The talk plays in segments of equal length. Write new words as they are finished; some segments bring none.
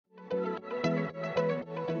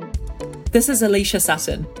This is Alicia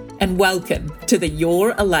Sutton, and welcome to the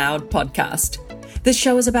You're Allowed podcast. This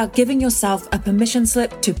show is about giving yourself a permission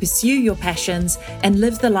slip to pursue your passions and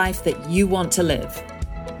live the life that you want to live.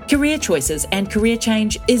 Career choices and career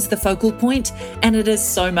change is the focal point, and it is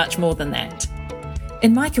so much more than that.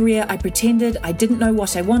 In my career, I pretended I didn't know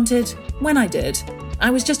what I wanted when I did. I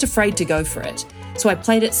was just afraid to go for it, so I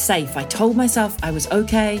played it safe. I told myself I was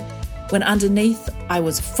okay, when underneath I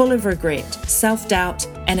was full of regret, self-doubt,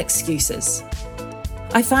 and excuses.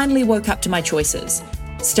 I finally woke up to my choices: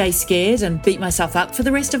 stay scared and beat myself up for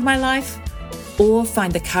the rest of my life, or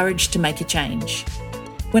find the courage to make a change.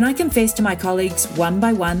 When I confessed to my colleagues one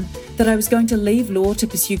by one that I was going to leave law to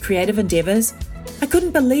pursue creative endeavours, I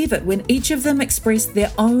couldn't believe it when each of them expressed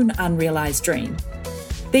their own unrealised dream.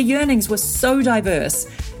 Their yearnings were so diverse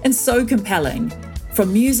and so compelling,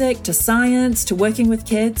 from music to science to working with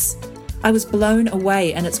kids. I was blown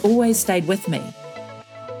away, and it's always stayed with me.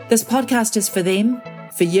 This podcast is for them,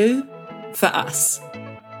 for you, for us.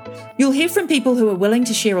 You'll hear from people who are willing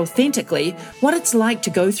to share authentically what it's like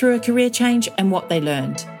to go through a career change and what they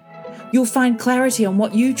learned. You'll find clarity on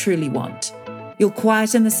what you truly want. You'll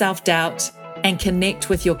quieten the self-doubt and connect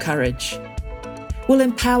with your courage. We'll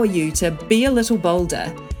empower you to be a little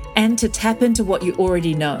bolder and to tap into what you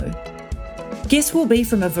already know. Guests will be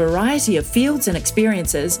from a variety of fields and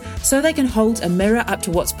experiences so they can hold a mirror up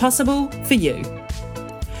to what's possible for you.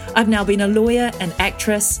 I've now been a lawyer, an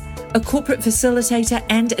actress, a corporate facilitator,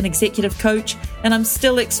 and an executive coach, and I'm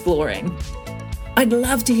still exploring. I'd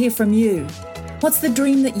love to hear from you. What's the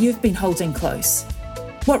dream that you've been holding close?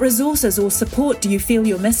 What resources or support do you feel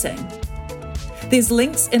you're missing? There's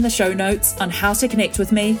links in the show notes on how to connect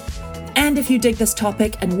with me. And if you dig this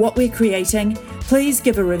topic and what we're creating, please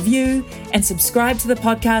give a review and subscribe to the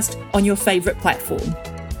podcast on your favourite platform.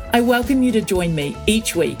 I welcome you to join me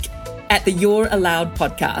each week at the You're Allowed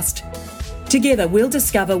podcast. Together, we'll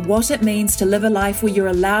discover what it means to live a life where you're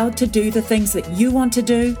allowed to do the things that you want to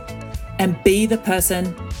do and be the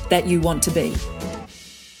person that you want to be.